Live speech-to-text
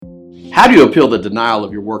How do you appeal the denial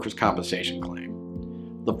of your workers' compensation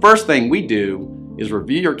claim? The first thing we do is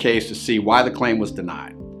review your case to see why the claim was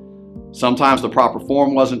denied. Sometimes the proper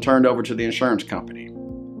form wasn't turned over to the insurance company.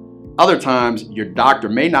 Other times, your doctor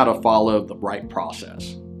may not have followed the right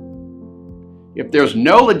process. If there's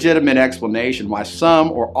no legitimate explanation why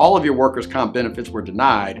some or all of your workers' comp benefits were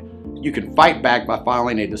denied, you can fight back by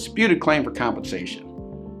filing a disputed claim for compensation.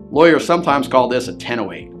 Lawyers sometimes call this a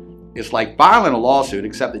 1008. It's like filing a lawsuit,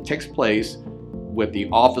 except it takes place with the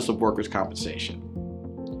Office of Workers' Compensation.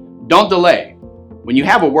 Don't delay. When you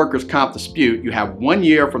have a workers' comp dispute, you have 1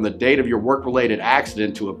 year from the date of your work-related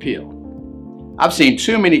accident to appeal. I've seen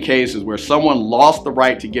too many cases where someone lost the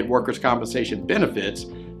right to get workers' compensation benefits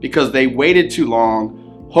because they waited too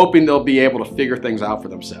long, hoping they'll be able to figure things out for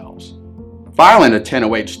themselves. Filing a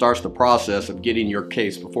 1008 starts the process of getting your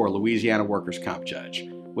case before a Louisiana workers' comp judge,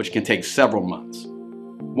 which can take several months.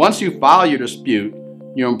 Once you file your dispute,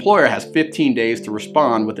 your employer has 15 days to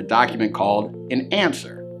respond with a document called an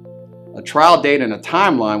answer. A trial date and a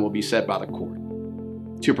timeline will be set by the court.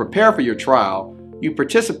 To prepare for your trial, you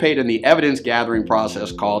participate in the evidence gathering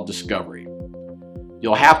process called discovery.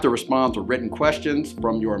 You'll have to respond to written questions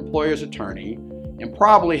from your employer's attorney and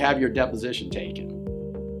probably have your deposition taken.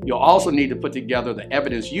 You'll also need to put together the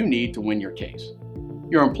evidence you need to win your case.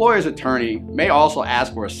 Your employer's attorney may also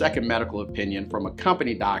ask for a second medical opinion from a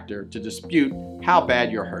company doctor to dispute how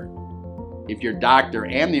bad you're hurt. If your doctor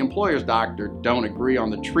and the employer's doctor don't agree on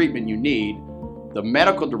the treatment you need, the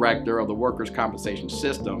medical director of the workers' compensation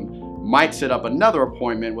system might set up another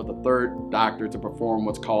appointment with a third doctor to perform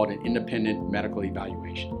what's called an independent medical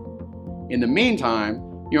evaluation. In the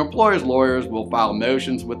meantime, your employer's lawyers will file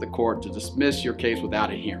motions with the court to dismiss your case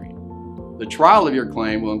without a hearing. The trial of your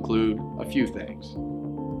claim will include a few things: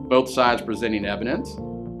 both sides presenting evidence,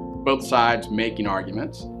 both sides making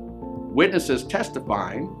arguments, witnesses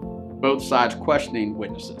testifying, both sides questioning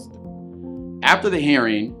witnesses. After the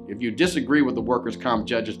hearing, if you disagree with the workers' comp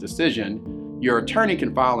judge's decision, your attorney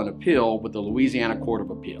can file an appeal with the Louisiana Court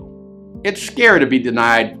of Appeal. It's scary to be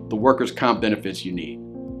denied the workers' comp benefits you need.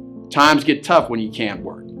 Times get tough when you can't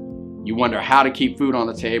work. You wonder how to keep food on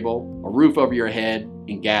the table, a roof over your head,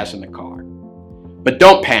 and gas in the car. But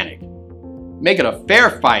don't panic. Make it a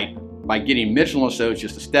fair fight by getting Mitchell &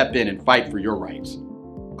 Associates to step in and fight for your rights.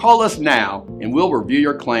 Call us now and we'll review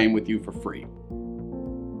your claim with you for free.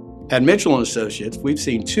 At Mitchell & Associates, we've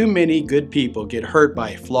seen too many good people get hurt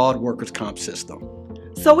by a flawed workers' comp system.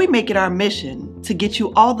 So we make it our mission to get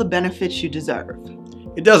you all the benefits you deserve.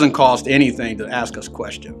 It doesn't cost anything to ask us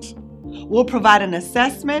questions. We'll provide an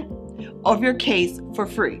assessment of your case for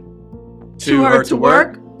free. Too hurt to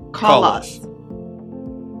work? Call us.